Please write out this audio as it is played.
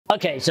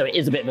Okay, so it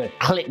is a bit of a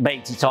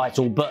clickbaity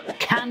title, but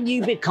can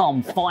you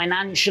become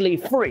financially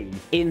free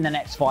in the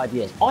next 5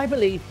 years? I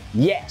believe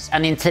yes.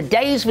 And in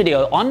today's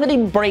video, I'm going to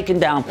be breaking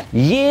down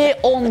year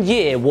on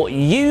year what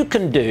you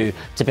can do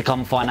to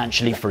become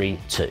financially free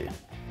too.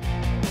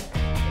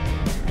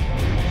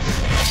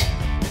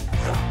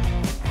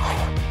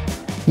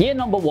 Year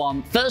number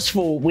one, first of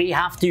all, we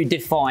have to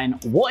define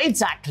what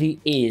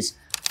exactly is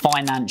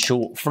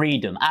financial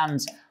freedom. And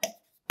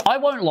I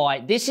won't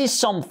lie, this is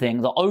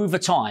something that over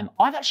time,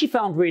 I've actually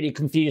found really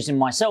confusing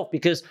myself,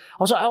 because I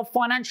was like, oh,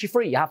 financially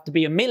free, you have to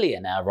be a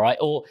millionaire, right?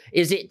 Or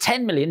is it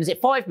 10 million? Is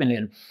it 5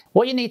 million?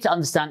 What you need to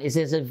understand is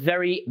there's a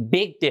very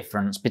big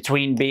difference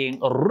between being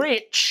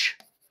rich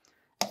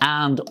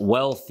and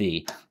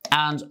wealthy.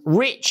 And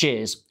rich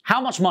is,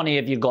 how much money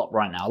have you got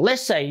right now?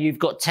 Let's say you've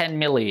got 10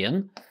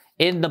 million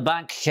in the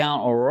bank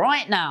account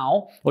right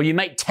now, or you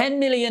make 10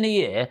 million a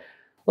year.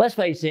 Let's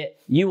face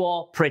it, you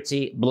are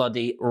pretty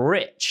bloody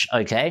rich,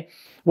 okay?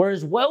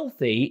 Whereas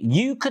wealthy,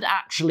 you could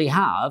actually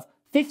have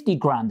 50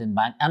 grand in the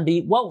bank and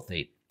be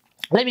wealthy.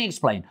 Let me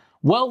explain.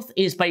 Wealth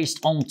is based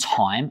on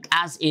time,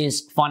 as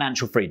is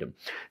financial freedom.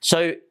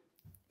 So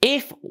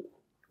if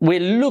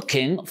we're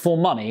looking for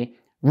money,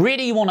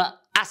 really you want to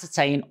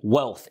ascertain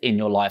wealth in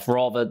your life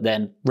rather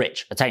than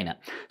rich, attain it.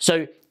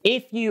 So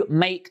if you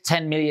make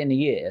 10 million a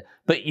year,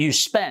 but you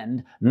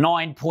spend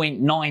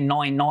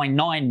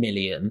 9.9999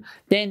 million,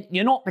 then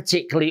you're not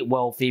particularly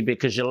wealthy,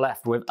 because you're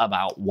left with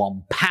about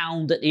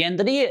 £1 at the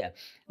end of the year.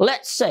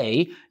 Let's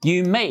say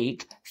you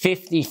make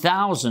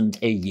 50,000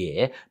 a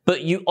year,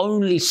 but you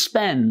only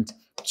spend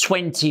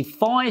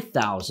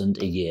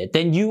 25,000 a year,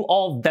 then you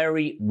are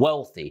very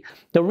wealthy.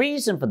 The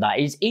reason for that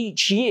is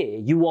each year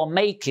you are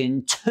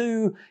making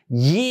 2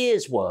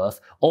 years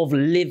worth of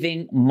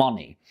living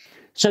money.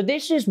 So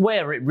this is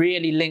where it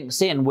really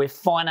links in with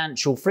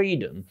financial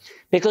freedom,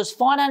 because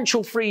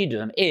financial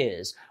freedom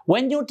is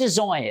when you're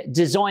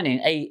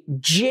designing a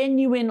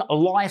genuine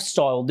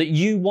lifestyle that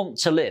you want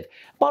to live.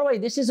 By the way,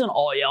 this isn't,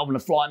 oh yeah, I'm going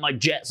to fly my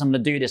jets, I'm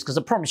going to do this, because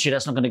I promise you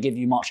that's not going to give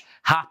you much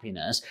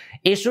happiness.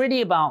 It's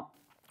really about,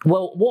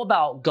 well, what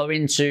about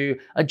going to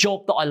a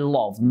job that I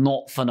love,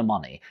 not for the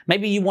money?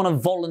 Maybe you want to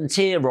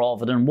volunteer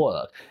rather than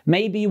work.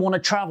 Maybe you want to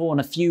travel on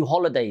a few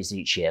holidays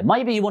each year.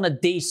 Maybe you want a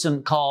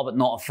decent car, but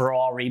not a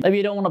Ferrari. Maybe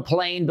you don't want a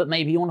plane, but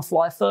maybe you want to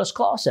fly first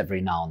class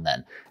every now and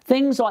then.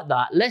 Things like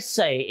that. Let's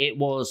say it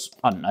was,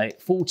 I don't know,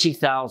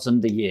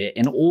 40,000 a year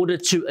in order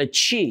to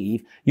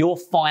achieve your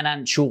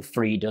financial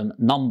freedom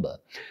number.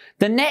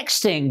 The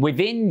next thing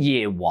within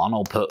year one,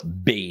 I'll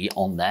put B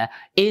on there,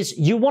 is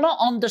you want to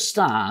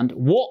understand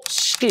what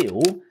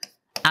skill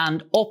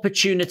and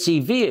opportunity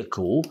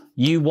vehicle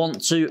you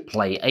want to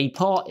play a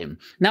part in.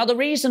 Now, the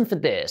reason for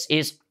this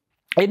is,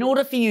 in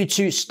order for you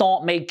to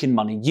start making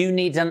money, you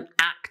need an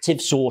active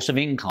source of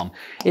income.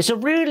 It's a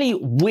really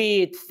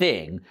weird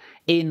thing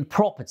in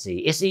property.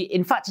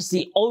 In fact, it's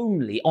the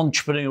only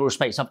entrepreneurial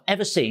space I've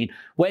ever seen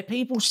where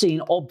people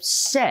seem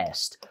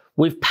obsessed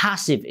with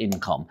passive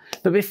income.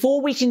 But before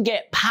we can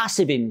get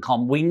passive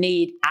income, we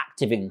need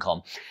active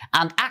income.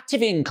 And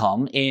active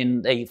income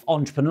in the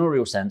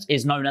entrepreneurial sense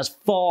is known as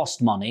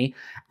fast money,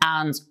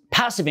 and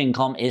passive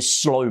income is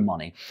slow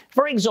money.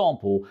 For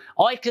example,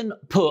 I can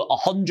put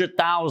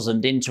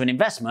 100,000 into an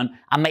investment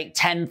and make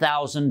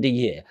 10,000 a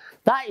year.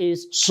 That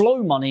is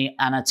slow money,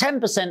 and a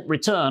 10%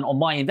 return on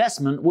my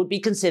investment would be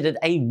considered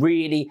a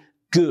really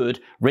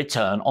good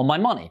return on my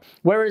money.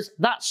 Whereas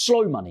that's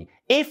slow money.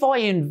 If I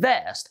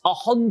invest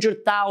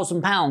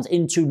 £100,000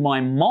 into my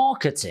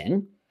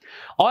marketing,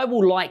 I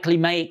will likely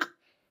make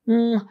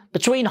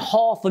between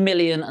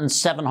 500,000 and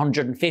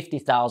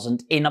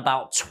 750,000 in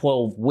about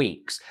 12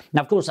 weeks.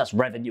 Now, of course, that's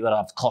revenue out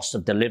of cost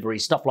of delivery,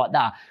 stuff like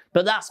that,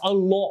 but that's a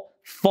lot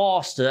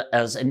faster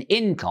as an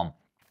income.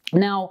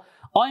 Now,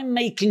 I'm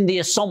making the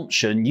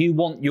assumption you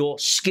want your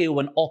skill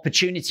and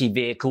opportunity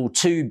vehicle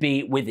to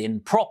be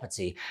within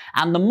property.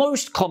 And the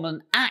most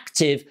common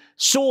active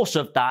source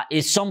of that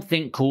is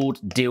something called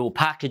deal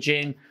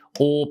packaging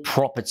or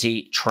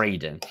property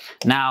trading.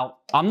 Now,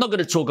 I'm not going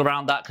to talk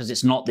around that because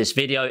it's not this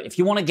video. If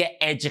you want to get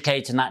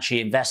educated and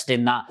actually invest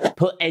in that,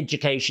 put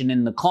education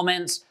in the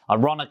comments. I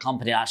run a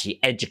company that actually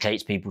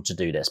educates people to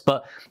do this.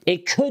 But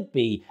it could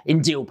be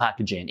in deal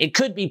packaging. It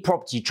could be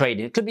property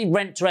trading. It could be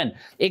rent to rent.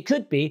 It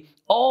could be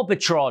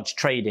arbitrage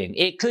trading.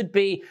 It could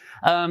be,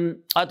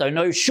 I don't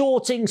know,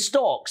 shorting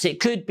stocks. It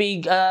could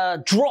be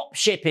drop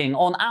shipping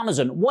on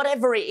Amazon.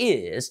 Whatever it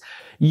is,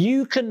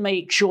 you can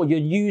make sure you're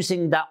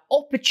using that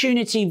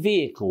opportunity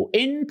vehicle,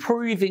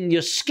 improving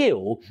your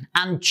skill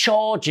and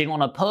charging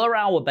on a per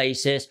hour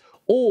basis,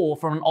 or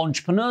from an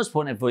entrepreneur's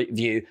point of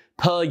view,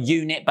 per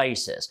unit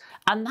basis.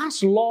 And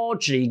that's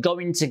largely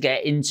going to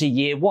get into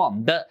year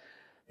one. But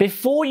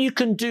before you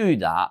can do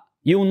that,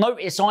 you'll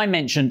notice I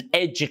mentioned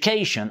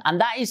education,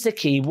 and that is the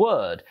key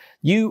word.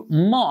 You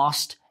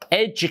must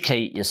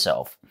educate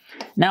yourself.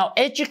 Now,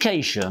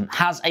 education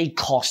has a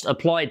cost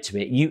applied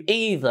to it. You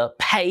either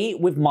pay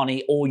with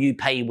money or you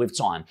pay with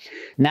time.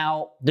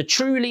 Now, the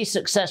truly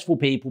successful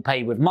people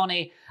pay with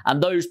money,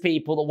 And those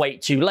people that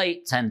wait too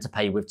late tend to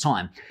pay with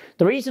time.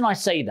 The reason I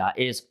say that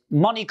is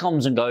money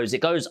comes and goes,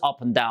 it goes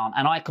up and down,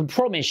 and I can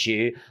promise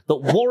you that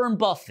Warren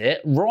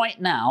Buffett right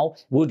now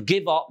would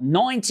give up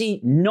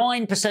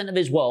 99% of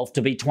his wealth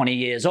to be 20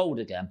 years old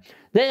again.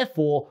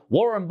 Therefore,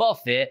 Warren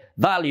Buffett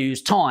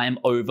values time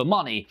over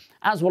money.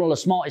 As one of the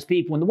smartest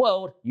people in the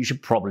world, you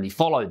should probably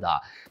follow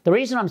that. The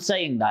reason I'm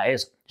saying that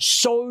is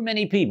so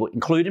many people,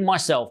 including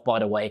myself, by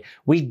the way,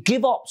 we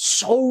give up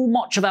so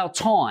much of our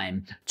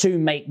time to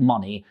make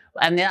money,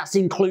 and that's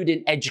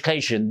including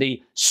education,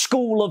 the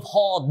school of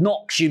hard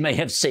knocks you may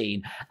have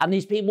seen. And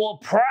these people are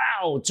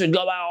proud to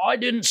go out, I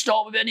didn't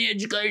start with any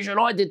education,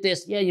 I did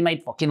this. Yeah, you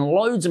made fucking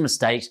loads of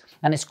mistakes,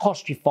 and it's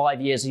cost you 5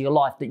 years of your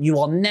life that you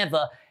are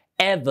never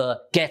ever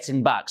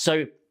getting back.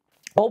 So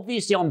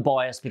obviously I'm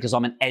biased because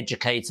I'm an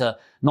educator,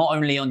 not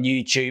only on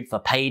YouTube for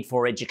paid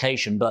for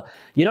education, but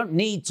you don't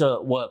need to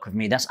work with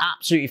me. That's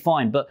absolutely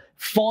fine. But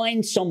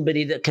find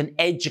somebody that can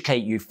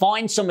educate you.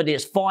 Find somebody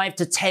that's 5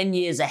 to 10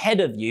 years ahead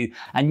of you,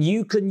 and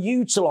you can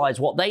utilize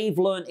what they've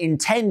learned in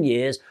 10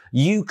 years,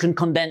 you can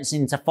condense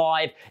into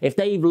 5. If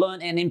they've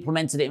learned and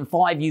implemented it in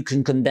 5, you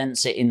can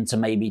condense it into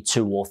maybe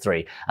 2 or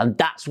 3. And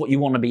that's what you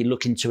want to be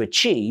looking to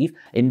achieve,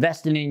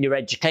 investing in your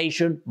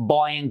education,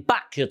 buying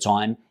back your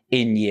time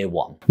in year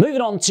 1.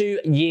 Moving on to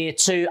year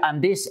 2, and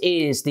this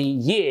is the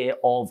year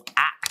of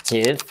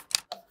active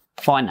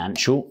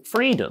financial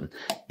freedom.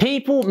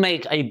 People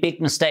make a big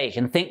mistake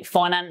and think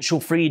financial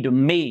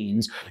freedom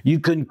means you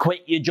can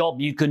quit your job,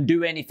 you can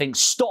do anything,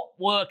 stop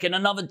working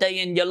another day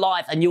in your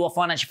life and you are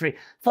financially free.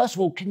 First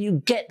of all, can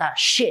you get that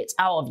shit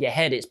out of your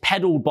head? It's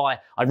peddled by,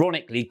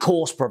 ironically,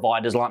 course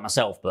providers like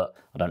myself, but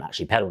I don't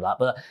actually peddle that,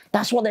 but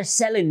that's what they're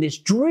selling, this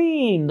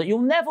dream that you'll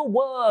never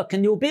work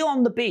and you'll be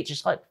on the beach.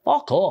 It's like,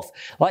 fuck off.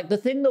 Like, the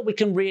thing that we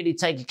can really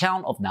take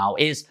account of now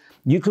is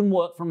you can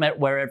work from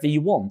wherever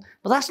you want.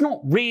 But that's not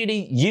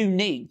really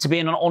unique to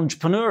being an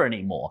entrepreneur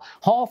anymore.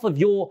 Half of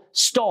your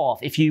staff,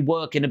 if you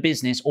work in a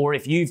business or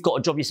if you've got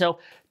a job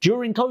yourself,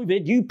 during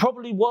COVID, you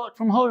probably worked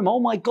from home. Oh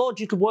my God,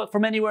 you could work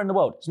from anywhere in the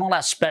world. It's not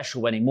that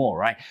special anymore,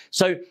 right?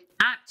 So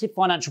active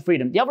financial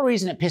freedom. The other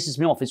reason it pisses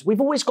me off is we've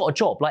always got a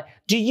job. Like,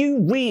 do you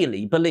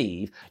really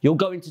believe you're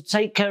going to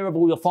take care of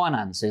all your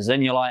finances?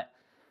 And you're like,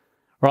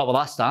 right, well,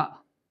 that's that.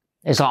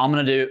 It's like, I'm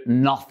going to do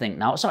nothing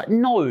now. It's like,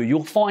 no,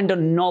 you'll find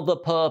another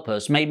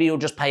purpose. Maybe you'll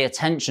just pay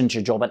attention to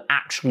your job and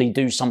actually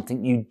do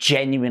something you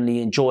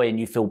genuinely enjoy and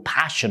you feel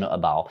passionate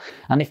about.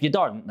 And if you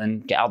don't,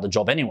 then get out of the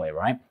job anyway,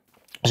 right?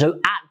 So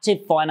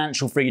active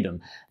financial freedom.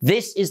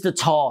 This is the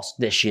task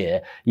this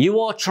year. You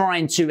are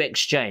trying to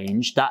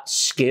exchange that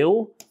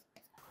skill,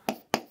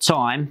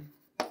 time,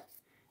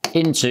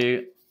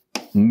 into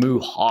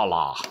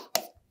muhala,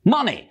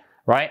 money.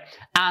 Right?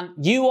 And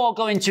you are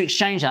going to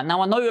exchange that.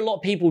 Now, I know a lot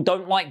of people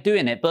don't like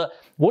doing it, but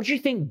what do you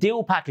think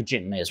deal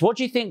packaging is? What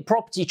do you think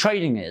property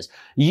trading is?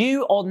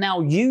 You are now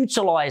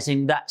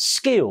utilizing that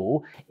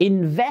skill,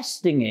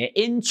 investing it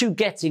into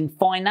getting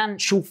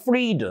financial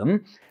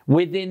freedom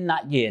within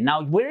that year.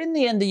 Now, we're in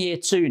the end of year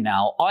 2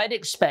 now. I'd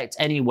expect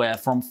anywhere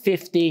from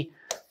 50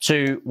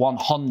 to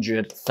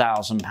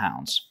 100,000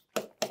 pounds.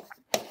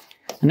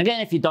 And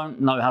again, if you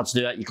don't know how to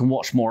do that, you can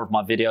watch more of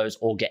my videos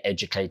or get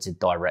educated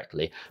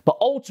directly. But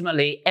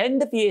ultimately,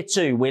 end of year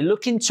 2, we're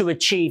looking to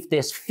achieve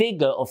this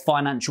figure of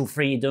financial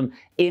freedom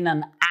in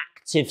an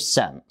active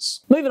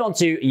sense. Moving on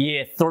to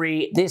year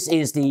 3, this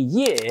is the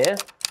year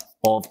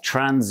of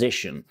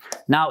transition.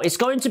 Now, it's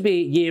going to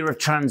be a year of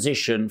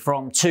transition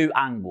from 2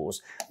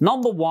 angles.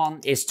 Number 1,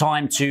 it's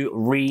time to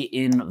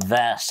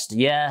reinvest.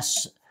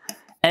 Yes,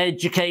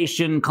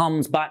 education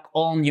comes back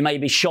on. You may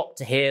be shocked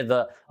to hear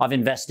that I've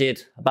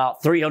invested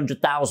about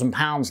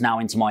 £300,000 now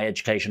into my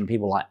education.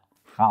 People are like,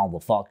 how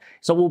the fuck?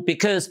 So, well,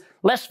 because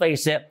let's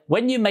face it,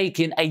 when you're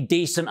making a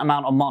decent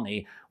amount of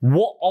money,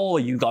 what are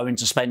you going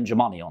to spend your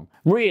money on?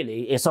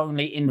 Really, it's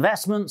only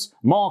investments,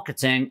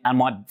 marketing, and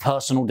my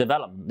personal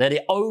development. They're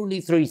the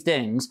only 3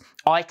 things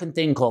I can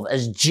think of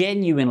as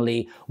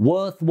genuinely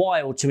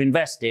worthwhile to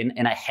invest in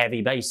a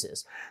heavy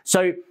basis.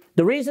 So,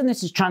 the reason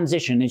this is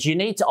transition is you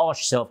need to ask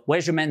yourself,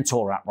 where's your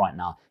mentor at right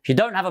now? If you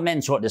don't have a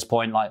mentor at this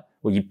point, like,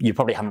 well, you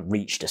probably haven't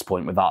reached this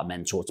point without a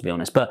mentor, to be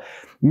honest. But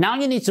now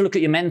you need to look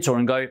at your mentor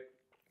and go,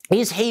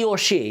 is he or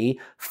she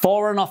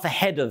far enough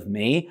ahead of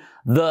me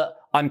that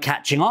I'm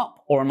catching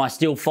up, or am I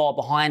still far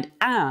behind?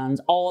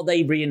 And are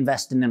they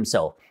reinvesting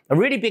themselves? A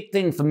really big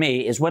thing for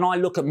me is when I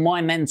look at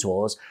my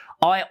mentors,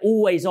 I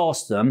always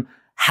ask them,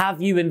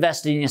 have you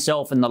invested in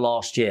yourself in the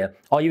last year?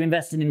 Are you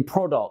investing in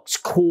products,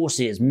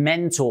 courses,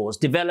 mentors,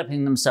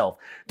 developing themselves?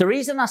 The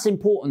reason that's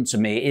important to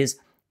me is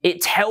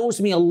it tells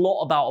me a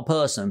lot about a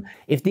person.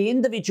 If the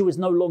individual is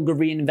no longer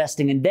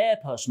reinvesting in their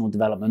personal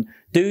development,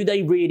 do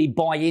they really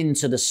buy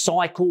into the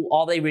cycle?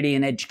 Are they really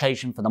in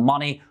education for the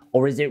money?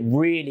 Or is it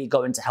really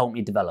going to help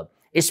me develop?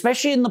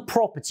 Especially in the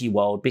property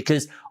world,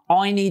 because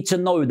I need to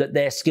know that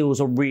their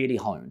skills are really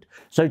honed.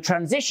 So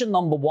transition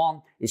number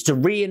 1 is to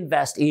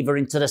reinvest either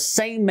into the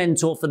same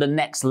mentor for the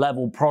next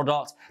level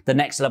product, the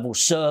next level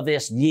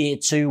service, year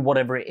 2,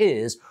 whatever it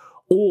is,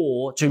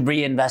 or to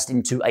reinvest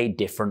into a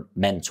different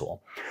mentor.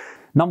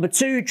 Number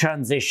 2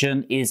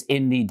 transition is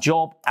in the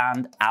job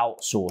and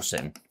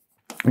outsourcing.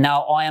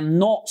 Now, I am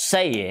not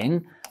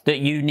saying that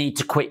you need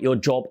to quit your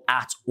job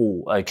at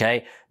all,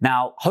 okay?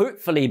 Now,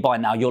 hopefully by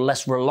now you're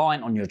less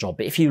reliant on your job,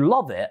 but if you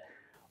love it,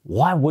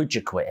 why would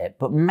you quit it?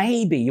 But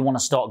maybe you want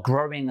to start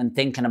growing and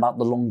thinking about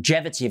the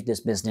longevity of this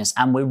business,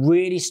 and we're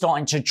really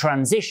starting to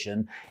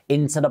transition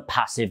into the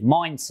passive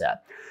mindset.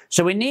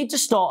 So we need to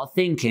start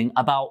thinking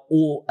about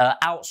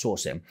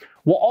outsourcing.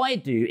 What I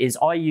do is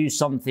I use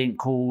something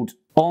called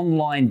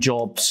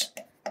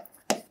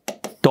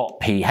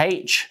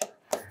onlinejobs.ph.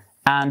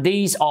 And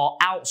these are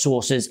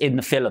outsourcers in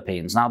the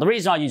Philippines. Now, the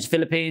reason I use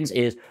Philippines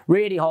is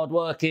really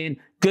hardworking,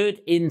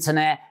 good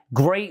internet,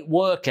 great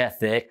work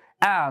ethic,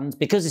 and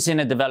because it's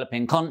in a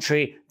developing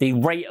country, the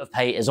rate of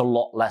pay is a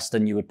lot less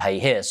than you would pay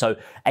here. So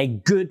a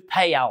good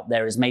payout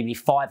there is maybe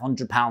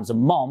 £500 a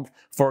month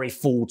for a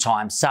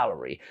full-time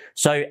salary.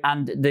 So,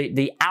 and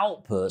the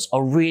outputs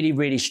are really,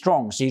 really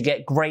strong. So you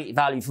get great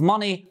value for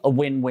money, a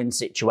win-win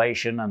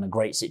situation, and a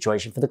great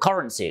situation for the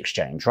currency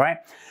exchange, right?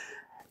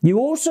 You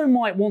also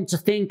might want to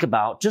think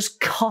about just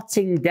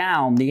cutting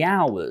down the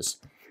hours.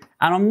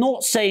 And I'm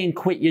not saying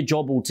quit your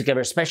job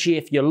altogether, especially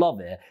if you love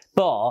it,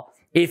 but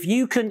if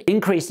you can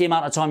increase the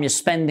amount of time you're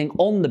spending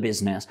on the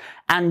business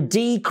and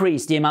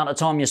decrease the amount of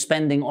time you're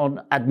spending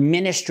on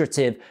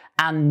administrative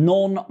and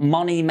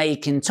non-money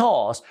making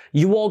tasks,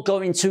 you are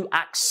going to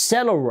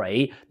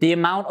accelerate the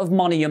amount of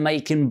money you're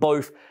making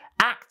both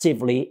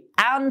actively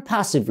and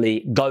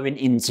passively going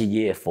into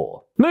year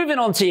 4. Moving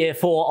on to year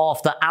 4,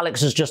 after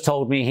Alex has just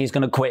told me he's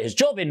going to quit his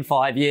job in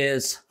 5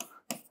 years,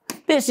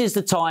 this is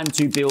the time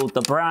to build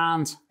the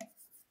brand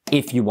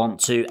if you want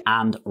to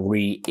and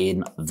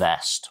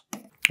reinvest.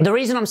 The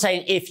reason I'm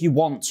saying if you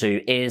want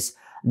to is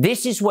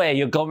this is where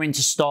you're going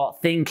to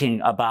start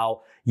thinking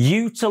about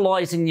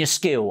utilizing your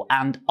skill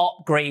and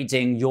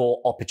upgrading your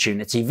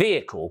opportunity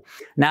vehicle.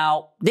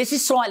 Now, this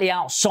is slightly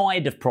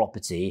outside of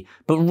property,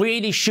 but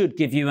really should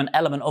give you an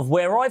element of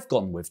where I've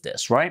gone with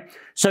this, right?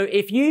 So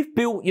if you've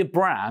built your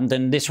brand,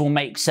 and this will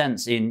make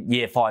sense in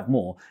year 5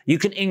 more, you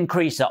can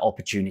increase that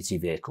opportunity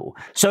vehicle.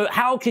 So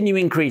how can you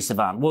increase the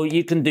van? Well,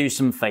 you can do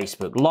some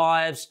Facebook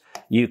Lives.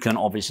 You can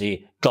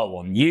obviously go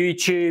on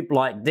YouTube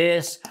like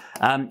this.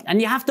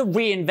 And you have to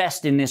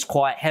reinvest in this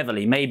quite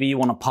heavily. Maybe you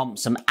want to pump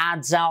some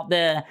ads out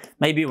there.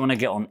 Maybe you want to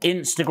get on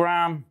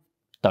Instagram.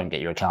 Don't get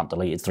your account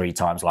deleted 3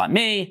 times like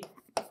me.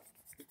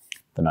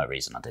 For no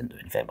reason, I didn't do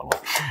anything, by the way.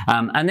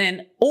 And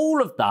then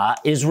all of that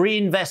is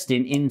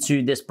reinvesting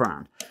into this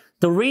brand.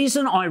 The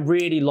reason I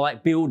really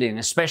like building,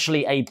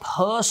 especially a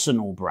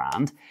personal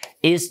brand,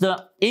 is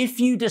that if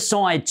you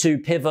decide to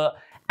pivot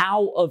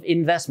out of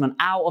investment,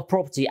 out of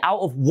property,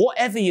 out of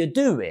whatever you're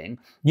doing,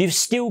 you've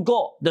still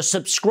got the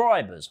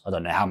subscribers. I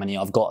don't know how many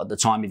I've got at the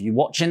time of you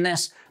watching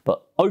this,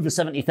 but over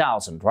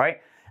 70,000, right?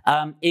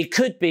 It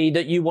could be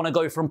that you want to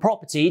go from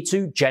property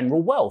to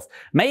general wealth.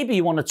 Maybe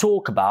you want to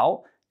talk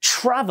about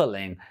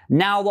traveling.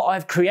 Now that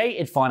I've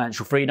created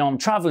financial freedom, I'm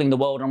traveling the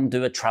world, I'm going to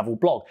do a travel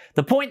blog.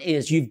 The point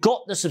is, you've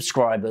got the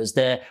subscribers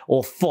there,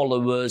 or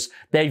followers,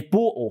 they've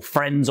bought, or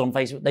friends on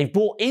Facebook, they've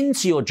bought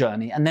into your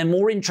journey and they're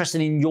more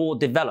interested in your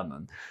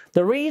development.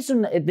 The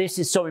reason this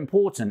is so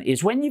important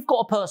is when you've got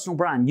a personal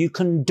brand, you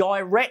can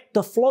direct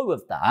the flow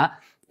of that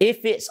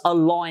if it's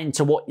aligned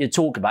to what you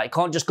talk about. It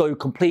can't just go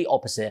complete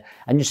opposite,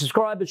 and your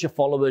subscribers, your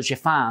followers, your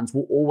fans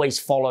will always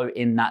follow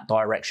in that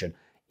direction.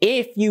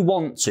 If you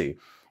want to.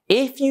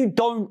 If you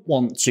don't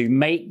want to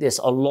make this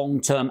a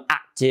long-term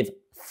active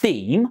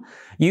theme,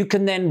 you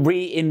can then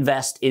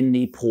reinvest in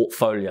the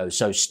portfolio.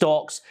 So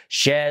stocks,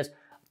 shares,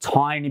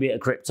 tiny bit of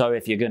crypto.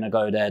 If you're going to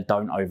go there,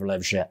 don't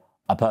over-leverage it.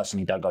 I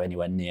personally don't go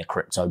anywhere near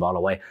crypto, by the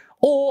way.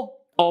 Or,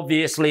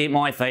 obviously,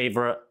 my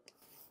favorite,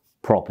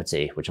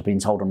 property, which I've been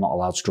told I'm not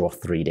allowed to draw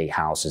 3D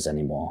houses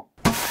anymore.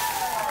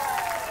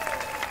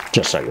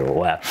 Just so you're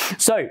aware.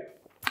 So,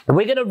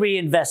 we're going to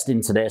reinvest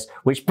into this,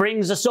 which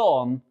brings us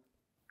on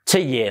to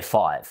year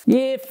 5.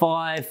 Year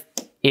 5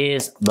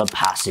 is the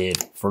passive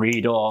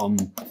freedom.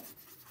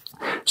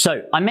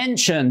 So I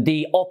mentioned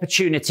the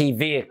opportunity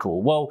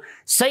vehicle. Well,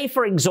 say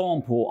for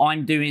example,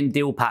 I'm doing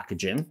deal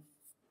packaging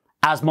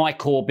as my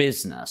core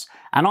business,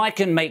 and I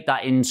can make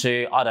that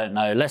into, I don't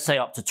know, let's say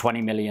up to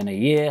 20 million a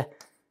year.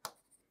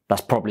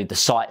 That's probably the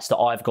sites that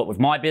I've got with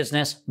my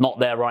business. Not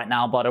there right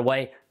now, by the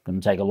way.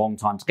 Going to take a long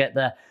time to get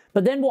there.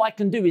 But then what I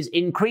can do is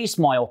increase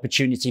my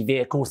opportunity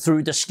vehicle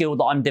through the skill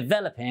that I'm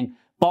developing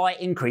by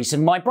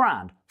increasing my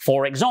brand.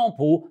 For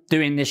example,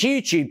 doing this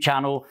YouTube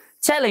channel,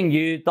 telling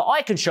you that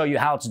I can show you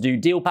how to do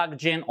deal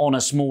packaging on a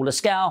smaller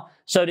scale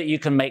so that you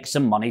can make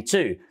some money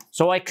too.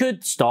 So I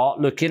could start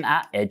looking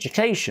at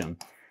education,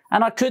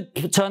 and I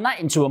could turn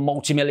that into a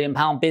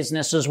multi-million-pound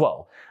business as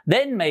well.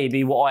 Then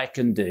maybe what I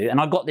can do, and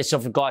I got this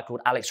off a guy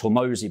called Alex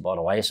Hormozi, by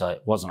the way, so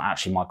it wasn't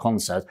actually my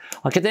concept.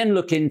 I could then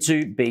look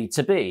into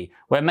B2B,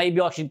 where maybe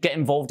I could get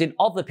involved in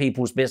other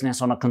people's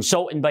business on a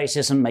consulting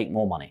basis and make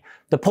more money.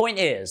 The point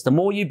is, the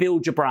more you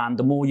build your brand,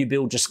 the more you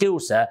build your skill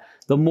set,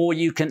 the more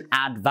you can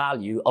add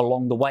value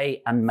along the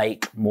way and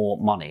make more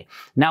money.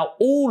 Now,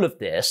 all of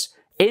this,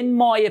 in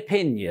my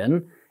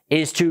opinion,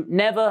 is to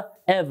never,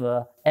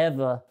 ever,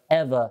 ever,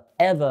 ever,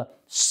 ever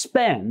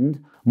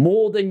spend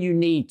more than you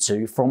need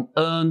to from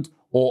earned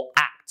or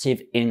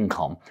active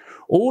income.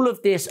 All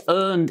of this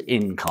earned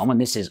income,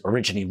 and this is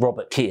originally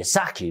Robert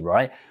Kiyosaki,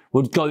 right,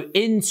 would go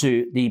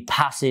into the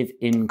passive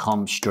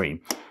income stream.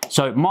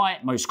 So my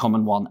most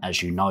common one,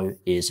 as you know,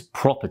 is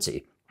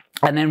property.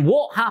 And then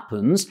what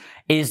happens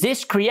is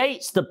this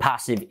creates the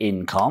passive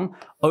income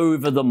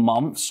over the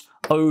months,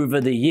 over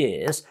the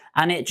years,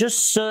 and it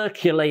just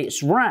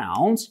circulates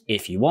round,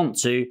 if you want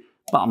to,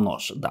 but I'm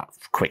not sure that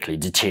quickly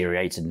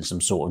deteriorated in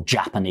some sort of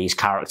Japanese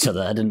character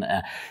there, didn't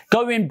it?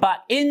 Going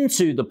back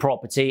into the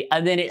property,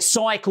 and then it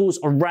cycles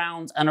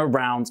around and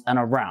around and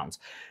around.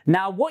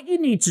 Now, what you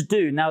need to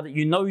do now that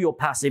you know your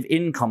passive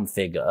income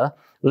figure,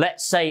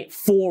 let's say,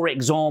 for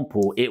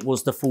example, it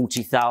was the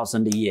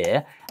 40,000 a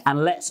year,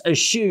 and let's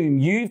assume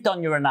you've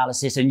done your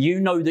analysis and you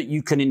know that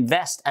you can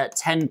invest at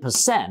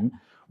 10%,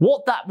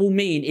 what that will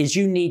mean is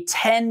you need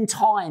 10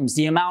 times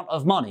the amount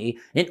of money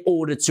in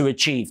order to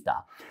achieve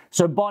that.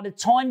 So by the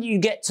time you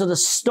get to the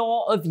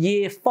start of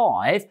year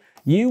 5,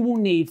 you will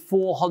need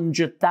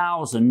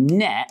 400,000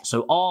 net.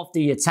 So after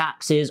your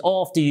taxes,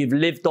 after you've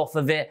lived off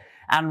of it,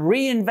 and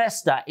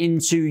reinvest that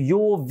into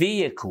your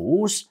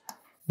vehicles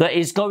that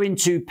is going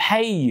to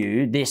pay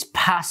you this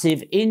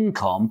passive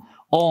income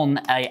on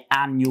an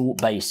annual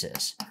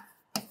basis.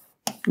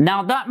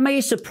 Now, that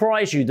may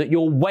surprise you that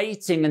you're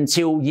waiting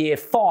until year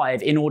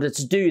 5 in order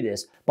to do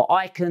this, but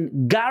I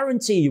can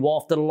guarantee you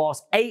after the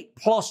last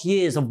 8+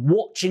 years of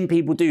watching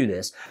people do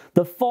this,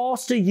 the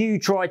faster you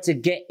try to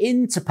get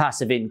into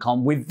passive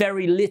income with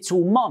very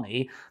little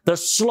money, the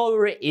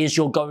slower it is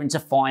you're going to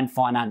find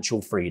financial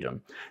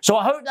freedom. So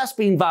I hope that's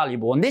been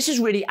valuable, and this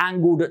is really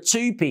angled at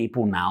 2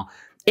 people now.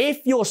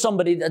 If you're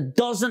somebody that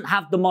doesn't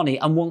have the money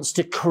and wants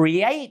to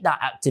create that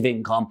active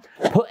income,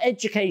 put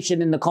education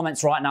in the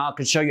comments right now. I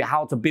can show you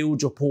how to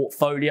build your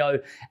portfolio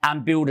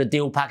and build a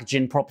deal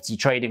packaging property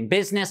trading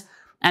business.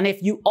 And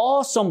if you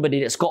are somebody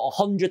that's got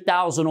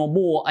 100,000 or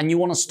more and you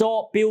want to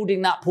start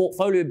building that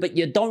portfolio, but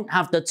you don't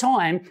have the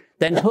time,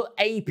 then put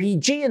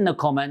APG in the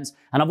comments.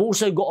 And I've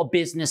also got a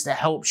business that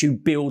helps you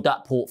build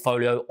that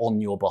portfolio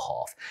on your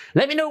behalf.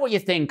 Let me know what you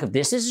think of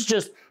this. This is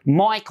just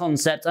my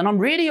concept, and I'm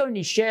really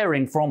only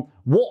sharing from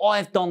what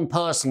I've done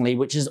personally,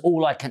 which is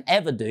all I can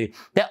ever do.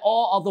 There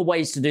are other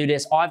ways to do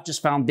this. I've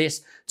just found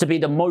this to be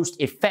the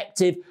most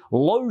effective,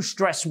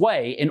 low-stress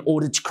way in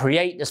order to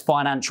create this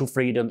financial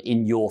freedom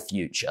in your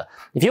future.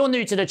 If you're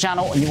new to the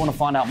channel and you want to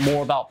find out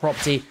more about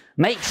property,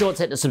 make sure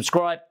to hit the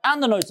subscribe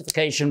and the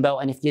notification bell.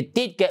 And if you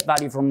did get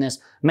value from this,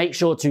 make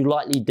sure to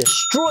lightly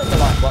destroy the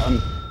like button,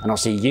 and I'll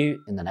see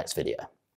you in the next video.